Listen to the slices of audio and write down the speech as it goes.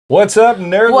What's up,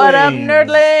 nerdlings? What up,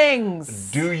 nerdlings?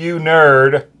 Do you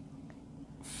nerd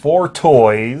for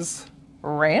toys?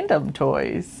 Random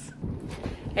toys.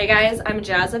 Hey guys, I'm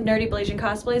Jazz of Nerdy Blasian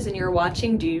Cosplays, and you're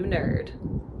watching Do You Nerd?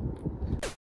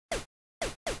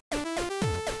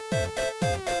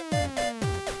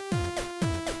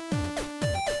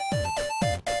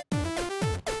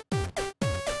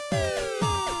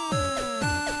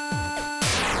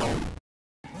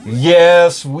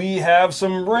 Yes, we have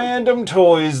some random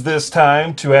toys this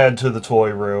time to add to the toy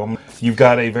room. You've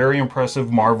got a very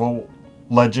impressive Marvel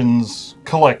Legends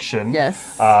collection.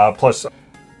 Yes. Plus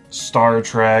Star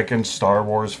Trek and Star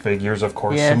Wars figures, of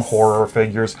course, some horror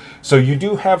figures. So you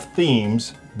do have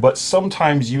themes, but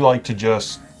sometimes you like to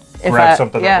just grab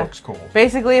something that looks cool.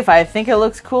 Basically, if I think it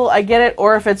looks cool, I get it.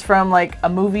 Or if it's from like a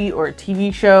movie or a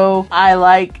TV show I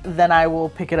like, then I will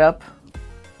pick it up.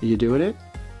 Are you doing it?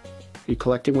 Are you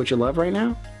collecting what you love right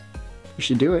now? You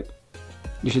should do it.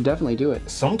 You should definitely do it.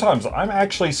 Sometimes I'm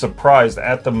actually surprised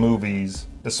at the movies,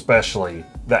 especially,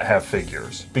 that have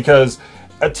figures. Because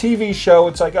a TV show,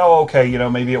 it's like, oh, okay, you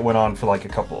know, maybe it went on for like a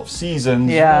couple of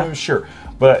seasons. Yeah. Sure.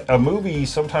 But a movie,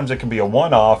 sometimes it can be a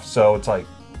one-off, so it's like,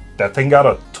 that thing got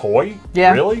a toy?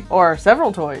 Yeah. Really? Or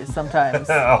several toys sometimes.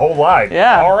 A whole line.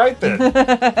 Yeah. All right then.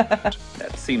 That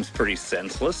seems pretty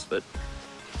senseless, but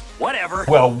whatever.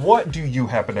 Well, what do you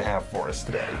happen to have for us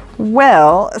today?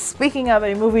 Well, speaking of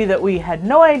a movie that we had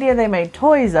no idea they made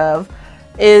toys of,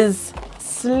 is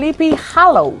Sleepy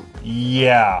Hollow.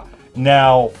 Yeah.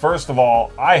 Now, first of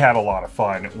all, I had a lot of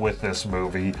fun with this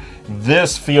movie.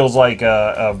 This feels like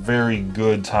a very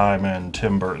good time in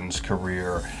Tim Burton's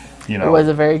career. You know, It was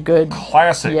a very good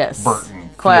classic Burton.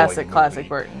 Classic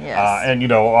Burton, yes. And, you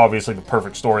know, obviously the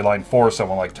perfect storyline for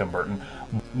someone like Tim Burton.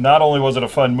 Not only was it a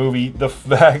fun movie, the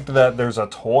fact that there's a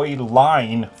toy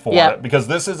line for it, because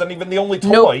this isn't even the only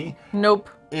toy. Nope.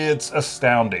 It's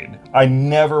astounding. I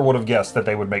never would have guessed that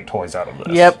they would make toys out of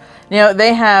this. Yep. You know,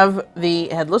 they have the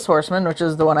Headless Horseman, which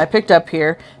is the one I picked up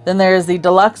here. Then there's the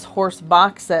deluxe horse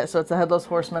box set, so it's a Headless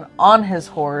Horseman on his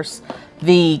horse.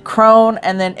 The Crone,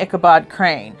 and then Ichabod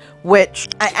Crane, which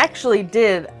I actually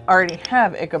did already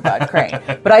have Ichabod Crane,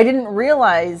 but I didn't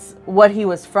realize what he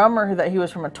was from or that he was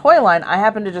from a toy line. I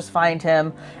happened to just find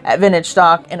him at Vintage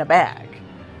Stock in a bag.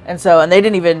 And they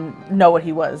didn't even know what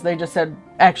he was. They just said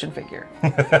action figure.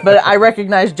 But I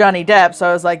recognized Johnny Depp, so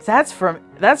I was like, that's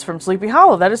from Sleepy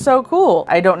Hollow. That is so cool.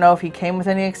 I don't know if he came with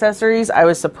any accessories. I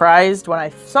was surprised when I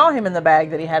saw him in the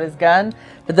bag that he had his gun,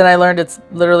 but then I learned it's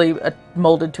literally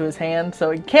molded to his hand,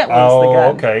 so he can't lose the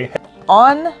gun. Okay.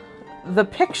 On the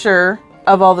picture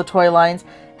of all the toy lines,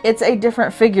 it's a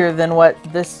different figure than what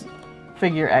this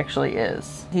figure actually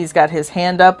is. He's got his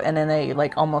hand up and in a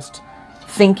like almost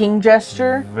thinking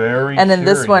gesture. Very And in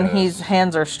this one, curious. his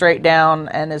hands are straight down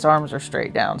and his arms are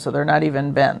straight down, so they're not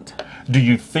even bent. Do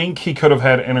you think he could have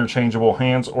had interchangeable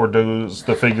hands, or does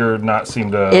the figure not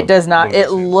seem to... It does not. move It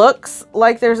his hands? looks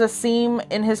like there's a seam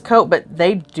in his coat, but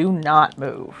they do not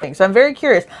move. So I'm very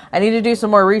curious. I need to do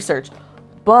some more research,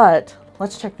 but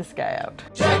let's check this guy out.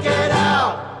 Check it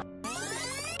out!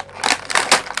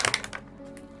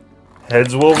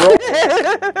 Heads will roll.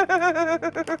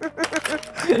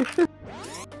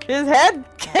 His head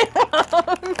came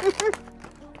off.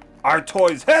 Our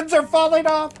toys' heads are falling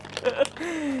off.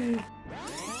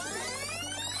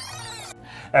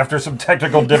 After some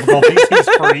technical difficulties, he's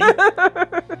free.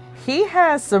 He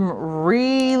has some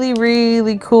really,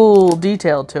 really cool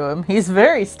detail to him. He's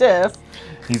very stiff.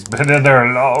 He's been in there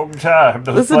a long time.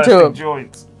 Those Listen to plastic him.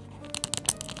 joints.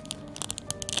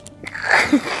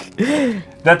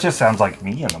 That just sounds like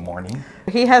me in the morning.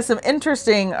 He has some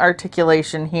interesting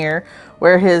articulation here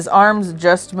where his arms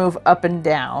just move up and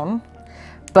down,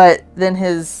 but then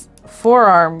his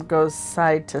forearm goes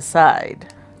side to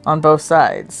side on both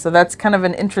sides. So that's kind of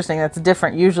that's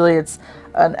different. Usually it's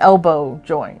an elbow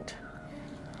joint.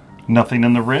 Nothing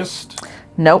in the wrist?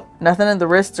 Nope, nothing in the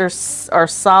wrists are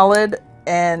solid,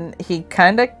 and he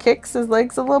kind of kicks his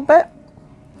legs a little bit.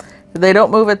 They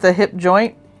don't move at the hip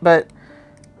joint, but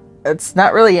it's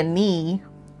not really a knee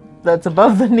that's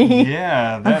above the knee.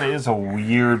 Yeah, that is a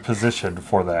weird position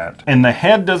for that. And the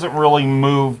head doesn't really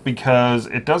move because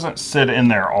it doesn't sit in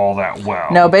there all that well.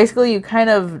 No, basically you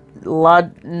kind of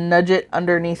nudge it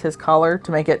underneath his collar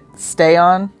to make it stay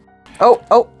on.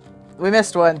 Oh, we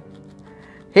missed one.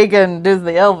 He can do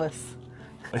the Elvis.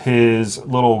 His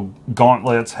little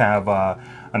gauntlets have a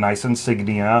nice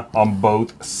insignia on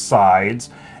both sides.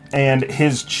 And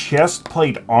his chest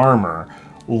plate armor,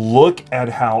 look at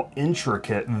how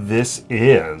intricate this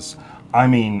is. I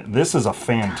mean, this is a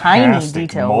fantastic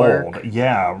detail mold. work.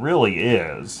 Yeah, it really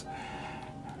is.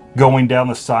 Going down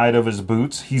the side of his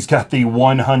boots, he's got the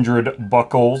 100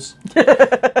 buckles.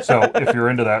 So if you're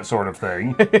into that sort of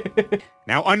thing.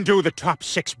 Now undo the top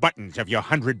 6 buttons of your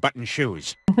 100-button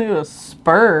shoes. Ooh,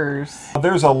 spurs.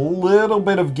 There's a little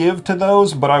bit of give to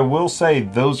those, but I will say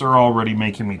those are already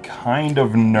making me kind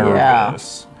of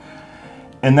nervous.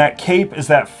 And that cape is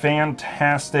that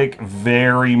fantastic,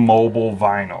 very mobile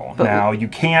vinyl. Now, you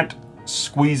can't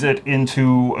squeeze it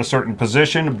into a certain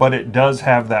position, but it does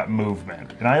have that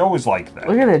movement. And I always like that.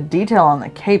 Look at the detail on the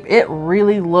cape. It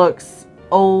really looks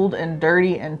old and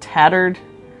dirty and tattered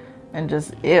and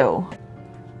just ew.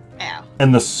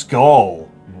 And the skull.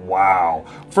 Wow.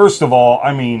 First of all,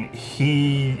 I mean,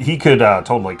 he could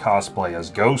totally cosplay as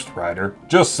Ghost Rider.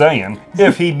 Just saying.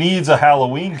 If he needs a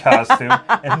Halloween costume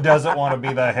and doesn't want to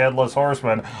be the Headless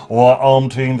Horseman the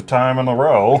umpteenth time in a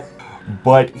row.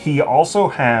 But he also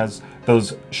has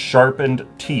those sharpened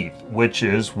teeth, which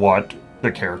is what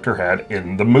the character had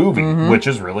in the movie, which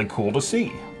is really cool to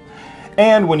see.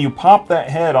 And when you pop that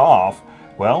head off,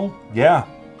 well, yeah,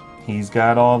 he's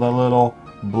got all the little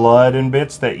blood and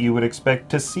bits that you would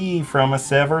expect to see from a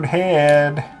severed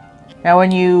head. Now when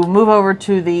you move over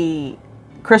to the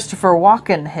Christopher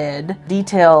Walken head,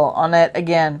 detail on it,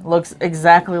 again, looks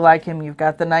exactly like him. You've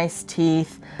got the nice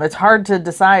teeth. It's hard to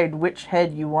decide which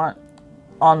head you want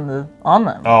on them.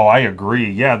 Oh, I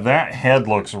agree. Yeah, that head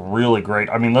looks really great.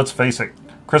 I mean, let's face it,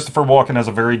 Christopher Walken has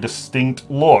a very distinct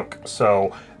look,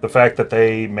 so the fact that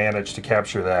they managed to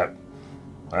capture that,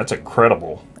 that's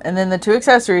incredible. And then the 2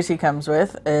 accessories he comes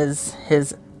with is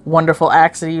his wonderful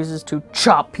axe that he uses to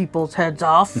chop people's heads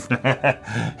off.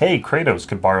 Hey, Kratos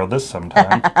could borrow this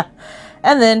sometime.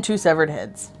 And then 2 severed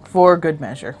heads, for good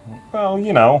measure. Well,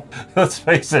 you know, let's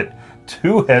face it,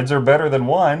 2 heads are better than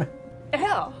 1.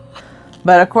 Hell.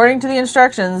 But according to the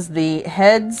instructions, the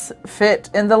heads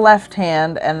fit in the left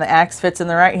hand and the axe fits in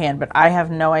the right hand. But I have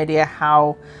no idea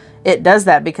how it does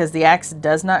that because the axe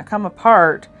does not come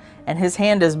apart and his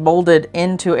hand is molded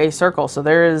into a circle. So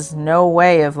there is no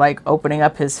way of like opening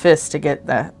up his fist to get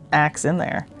the axe in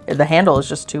there. The handle is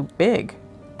just too big.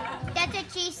 That's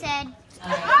what she said.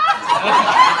 I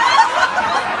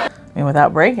mean,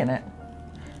 without breaking it.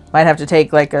 Might have to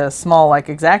take like a small like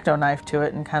X-Acto knife to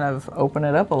it and kind of open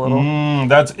it up a little.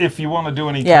 That's if you want to do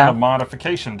any kind of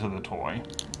modification to the toy.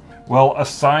 Well,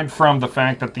 aside from the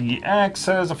fact that the axe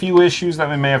has a few issues that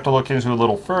we may have to look into a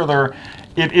little further,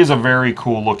 it is a very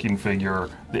cool looking figure.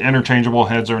 The interchangeable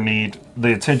heads are neat.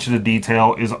 The attention to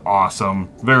detail is awesome.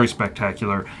 Very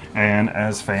spectacular. And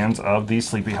as fans of the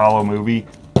Sleepy Hollow movie,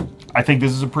 I think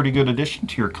this is a pretty good addition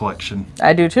to your collection.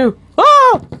 I do too.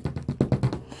 Oh!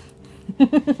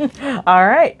 All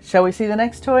right, shall we see the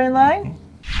next toy in line?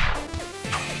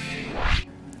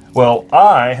 Well,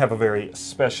 I have a very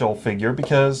special figure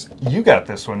because you got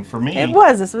this one for me.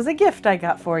 This was a gift I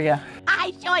got for you.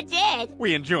 I sure did.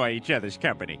 We enjoy each other's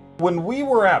company. When we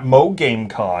were at Mo Game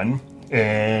Con,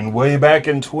 and way back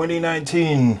in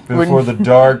 2019, before the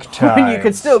dark times. When you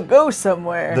could still go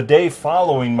somewhere. The day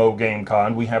following Mo Game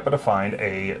Con, we happened to find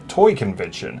a toy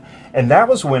convention. And that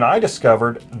was when I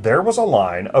discovered there was a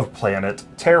line of Planet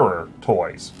Terror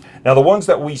toys. Now, the ones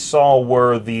that we saw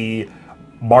were the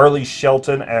Marley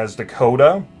Shelton as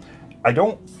Dakota. I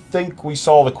don't think we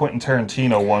saw the Quentin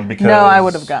Tarantino one because... No, I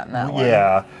would have gotten that one.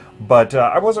 Yeah, but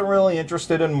I wasn't really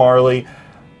interested in Marley.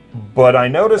 But I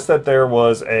noticed that there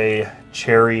was a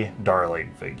Cherry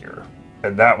Darling figure.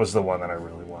 And that was the one that I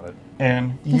really wanted.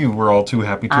 And you were all too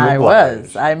happy to oblige. I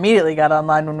was. I immediately got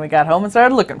online when we got home and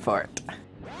started looking for it.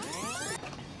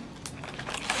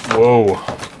 Whoa.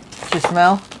 Did you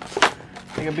smell?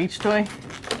 Like a beach toy?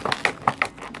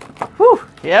 Whew,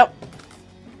 yep.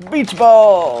 Beach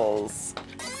balls.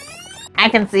 I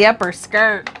can see up her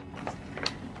skirt.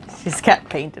 She's got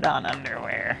painted on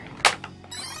underwear.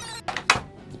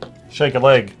 Shake a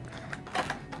leg.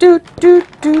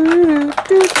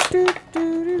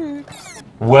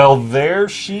 Well, there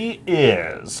she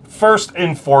is. First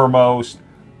and foremost,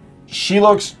 she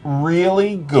looks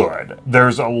really good.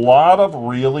 There's a lot of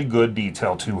really good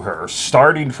detail to her.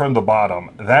 Starting from the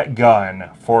bottom, that gun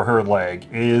for her leg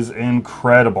is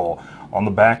incredible. On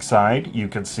the back side, you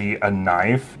can see a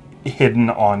knife hidden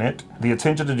on it. The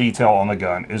attention to detail on the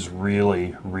gun is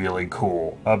really, really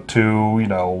cool. Up to, you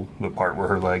know, the part where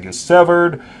her leg is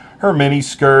severed. Her mini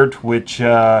skirt, which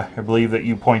I believe that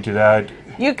you pointed out.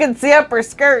 You can see up her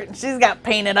skirt and she's got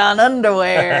painted on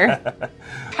underwear.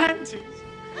 Panties!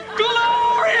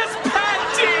 Glorious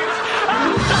panties!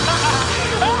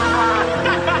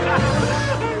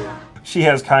 She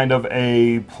has kind of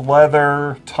a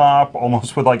pleather top,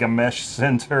 almost with like a mesh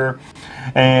center,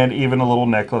 and even a little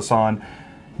necklace on.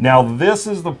 Now this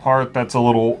is the part that's a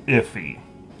little iffy.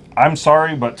 I'm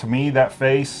sorry, but to me, that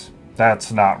face,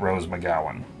 that's not Rose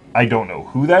McGowan. I don't know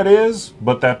who that is,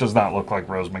 but that does not look like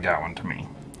Rose McGowan to me.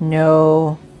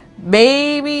 No.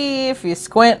 Maybe if you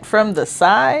squint from the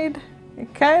side,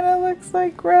 it kind of looks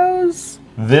like Rose.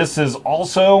 This is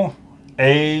also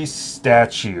a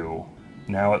statue.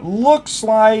 Now, it looks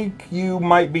like you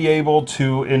might be able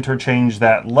to interchange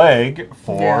that leg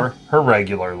for her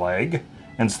regular leg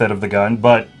instead of the gun,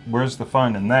 but where's the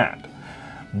fun in that?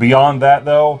 Beyond that,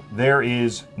 though, there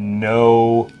is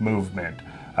no movement.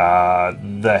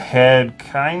 The head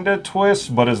kind of twists,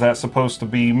 but is that supposed to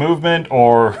be movement,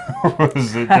 or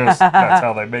is it just that's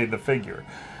how they made the figure?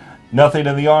 Nothing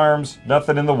in the arms,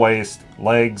 nothing in the waist,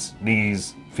 legs,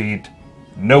 knees, feet,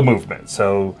 no movement.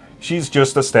 So she's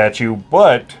just a statue,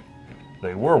 but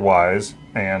they were wise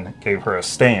and gave her a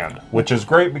stand, which is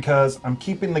great because I'm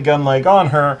keeping the gun leg on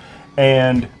her,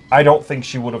 and I don't think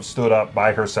she would have stood up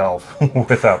by herself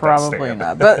without that stand. Probably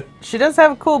not. But she does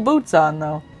have cool boots on,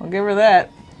 though. I'll give her that.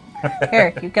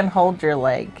 Here, you can hold your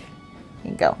leg.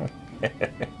 Here you go.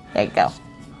 There you go.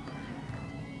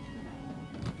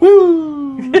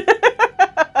 Woo!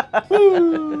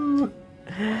 Woo!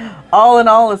 All in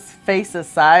all, as face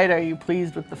aside, are you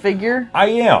pleased with the figure? I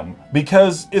am,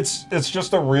 because it's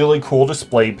just a really cool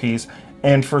display piece,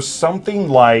 and for something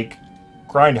like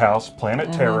Grindhouse,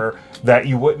 Planet Terror, that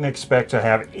you wouldn't expect to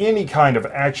have any kind of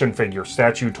action figure,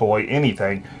 statue, toy,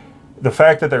 anything, the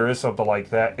fact that there is something like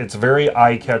that, it's very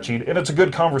eye-catching, and it's a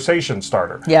good conversation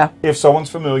starter. Yeah. If someone's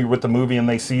familiar with the movie and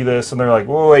they see this and they're like,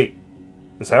 whoa, wait,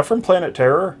 is that from Planet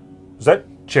Terror? Is that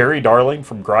Cherry Darling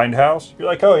from Grindhouse? You're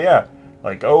like, oh yeah.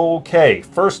 Like, okay,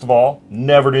 first of all,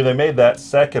 never knew they made that.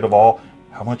 Second of all,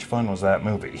 how much fun was that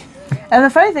movie? And the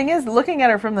funny thing is, looking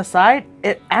at her from the side,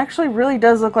 it actually really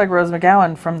does look like Rose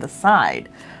McGowan from the side.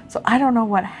 So I don't know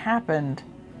what happened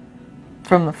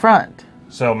from the front.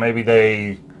 So maybe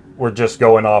they were just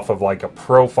going off of like a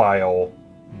profile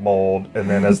mold, and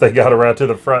then as they got around to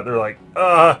the front, they're like,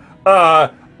 I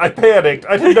panicked.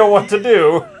 I didn't know what to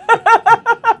do.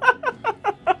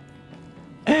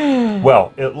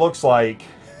 Well, it looks like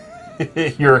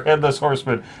your Headless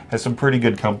Horseman has some pretty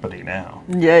good company now.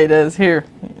 Yeah, he does. Here,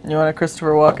 you want a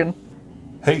Christopher Walken?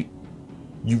 Hey,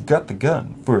 you've got the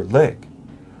gun for a leg,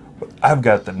 but I've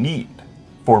got the need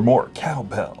for more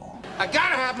cowbell. I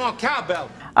gotta have more cowbell.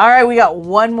 All right, we got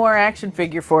one more action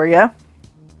figure for you.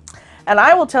 And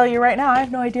I will tell you right now, I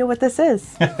have no idea what this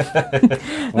is.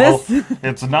 Well,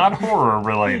 it's not horror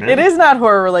related. It is not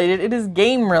horror related. It is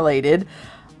game related.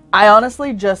 I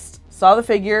honestly just saw the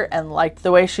figure and liked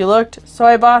the way she looked, so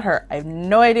I bought her. I have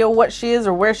no idea what she is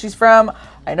or where she's from.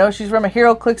 I know she's from a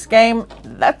HeroClix game.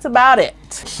 That's about it.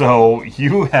 So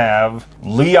you have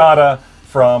Liada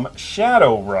from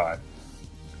Shadowrun.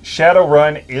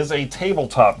 Shadowrun is a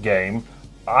tabletop game.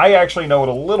 I actually know it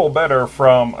a little better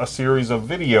from a series of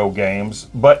video games,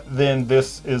 but then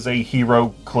this is a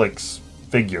HeroClix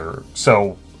figure.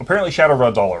 So apparently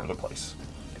Shadowrun's all over the place.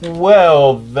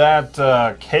 Well,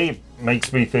 that cape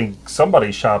makes me think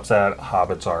somebody shops at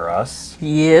Hobbits R Us.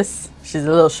 Yes, she's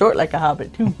a little short like a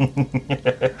hobbit too.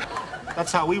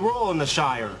 That's how we roll in the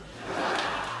Shire.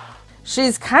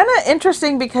 She's kind of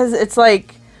interesting because it's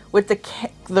like with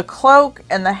the cloak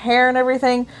and the hair and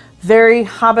everything, very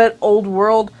Hobbit old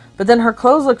world, but then her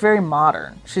clothes look very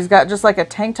modern. She's got just like a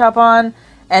tank top on,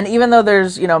 and even though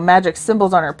there's, you know, magic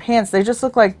symbols on her pants, they just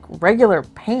look like regular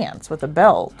pants with a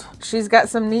belt. She's got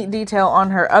some neat detail on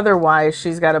her otherwise.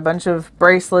 She's got a bunch of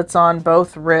bracelets on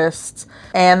both wrists.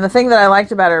 And the thing that I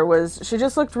liked about her was she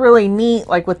just looked really neat,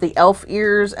 like with the elf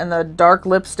ears and the dark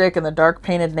lipstick and the dark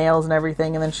painted nails and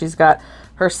everything. And then she's got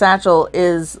her satchel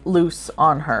is loose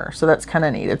on her. So that's kind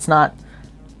of neat. It's not,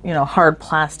 you know, hard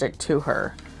plastic to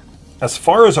her. As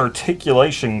far as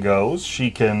articulation goes,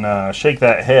 she can shake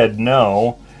that head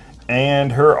no,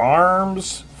 and her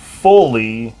arms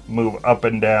fully move up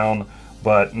and down,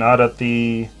 but not at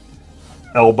the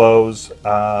elbows.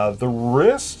 The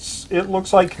wrists, it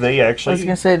looks like they actually I was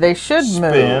going to say they should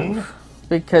spin. move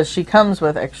because she comes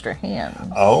with extra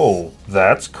hands. Oh,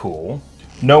 that's cool.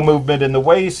 No movement in the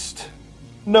waist,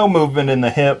 no movement in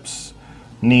the hips,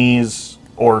 knees,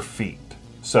 or feet.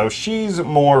 So she's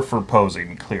more for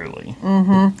posing, clearly.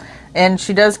 Mm-hmm. And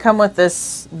she does come with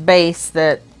this base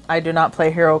that I do not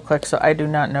play HeroClix, so I do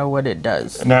not know what it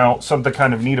does. Now, something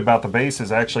kind of neat about the base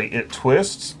is actually it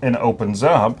twists and opens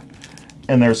up,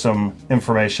 and there's some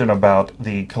information about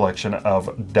the collection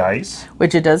of dice.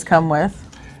 Which it does come with.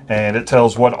 And it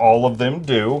tells what all of them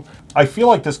do. I feel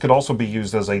like this could also be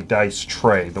used as a dice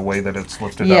tray, the way that it's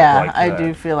lifted up like that. Yeah, I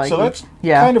do feel like so that's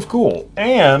yeah. kind of cool.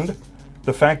 And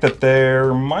the fact that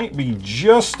there might be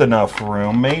just enough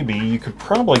room, maybe you could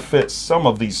probably fit some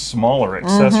of these smaller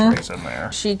accessories in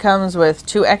there. She comes with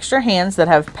 2 extra hands that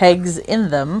have pegs in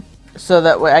them, so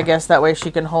that way, I guess that way she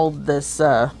can hold this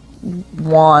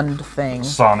wand thing.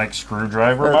 Sonic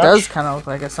screwdriver. It does kind of look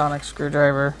like a sonic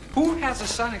screwdriver. Who has a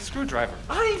sonic screwdriver?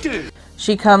 I do.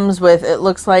 She comes with, it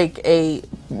looks like a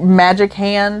magic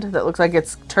hand that looks like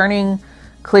it's turning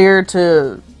clear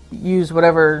to use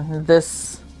whatever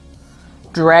this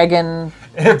dragon.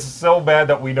 It's so bad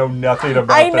that we know nothing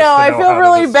about I this. know, I feel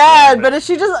really bad, but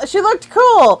she looked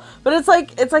cool. But it's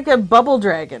like a bubble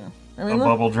dragon. I mean,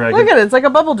 bubble dragon. Look at it, it's like a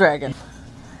bubble dragon.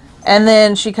 And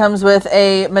then she comes with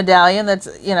a medallion that's,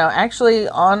 you know, actually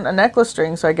on a necklace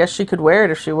string, so I guess she could wear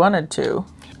it if she wanted to.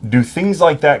 Do things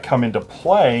like that come into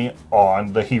play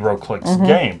on the HeroClix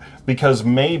game? Because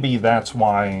maybe that's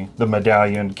why the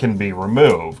medallion can be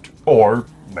removed. Or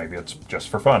maybe it's just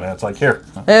for fun. And it's like, here.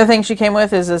 The other thing she came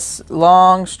with is this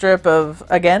long strip of,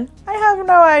 again, I have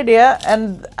no idea,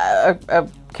 and a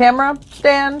camera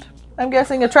stand, I'm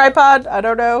guessing, a tripod, I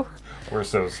don't know. We're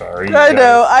so sorry. I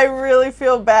know, I really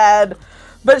feel bad.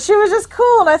 But she was just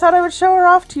cool, and I thought I would show her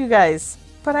off to you guys.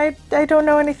 But I don't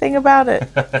know anything about it.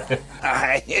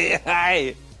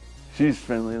 Hi. She's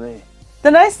friendly lady.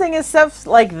 The nice thing is stuff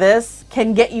like this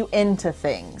can get you into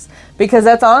things. Because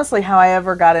that's honestly how I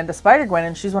ever got into Spider-Gwen,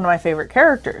 and she's one of my favorite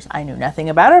characters. I knew nothing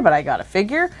about her, but I got a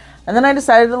figure, and then I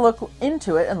decided to look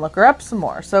into it and look her up some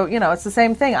more. So, you know, it's the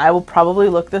same thing. I will probably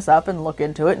look this up and look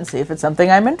into it and see if it's something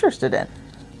I'm interested in.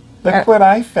 Look what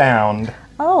I found.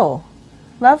 Oh,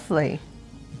 lovely.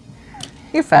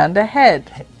 You found a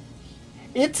head.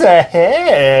 It's a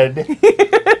head. He's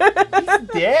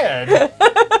dead.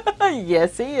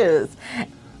 Yes, he is.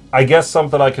 I guess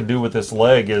something I could do with this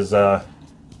leg is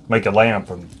make a lamp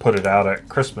and put it out at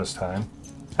Christmas time.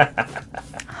 Ha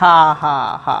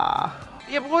ha ha.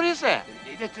 Yeah, but what is that?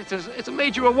 It's a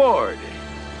major award.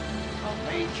 A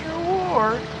major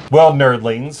award? Well,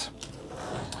 nerdlings,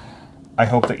 I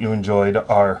hope that you enjoyed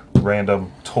our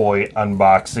random toy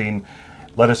unboxing.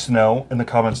 Let us know in the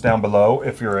comments down below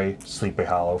if you're a Sleepy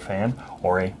Hollow fan,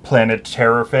 or a Planet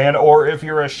Terror fan, or if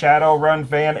you're a Shadowrun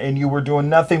fan and you were doing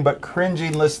nothing but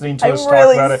cringing listening to us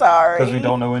talk about it because we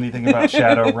don't know anything about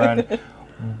Shadowrun.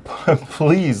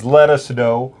 Please let us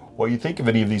know what you think of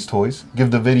any of these toys. Give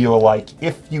the video a like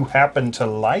if you happen to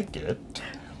like it.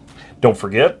 Don't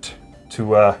forget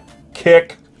to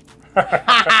kick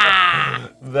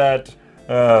that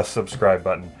subscribe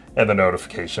button and the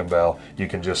notification bell. You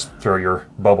can just throw your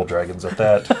bubble dragons at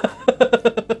that.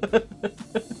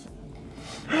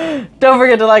 Don't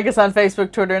forget to like us on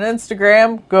Facebook, Twitter, and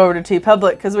Instagram. Go over to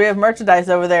TeePublic because we have merchandise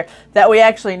over there that we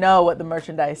actually know what the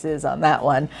merchandise is on that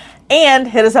one. And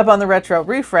hit us up on the Retro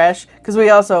Refresh because we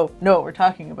also know what we're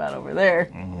talking about over there.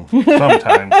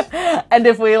 Sometimes. And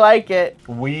if we like it,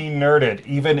 we nerd it,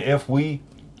 even if we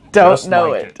don't just know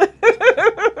like it.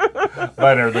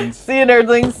 Bye, nerdlings. See you,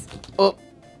 nerdlings. Oh.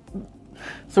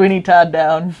 So we need Todd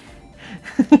down.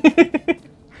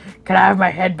 Can I have my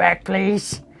head back,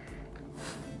 please?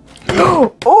 Oh!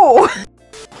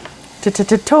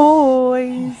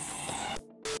 Toys.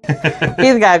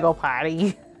 He's gotta go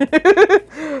potty.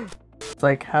 It's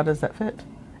like, how does that fit?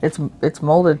 It's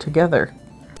molded together.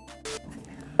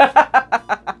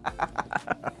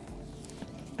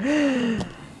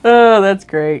 Oh, that's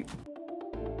great.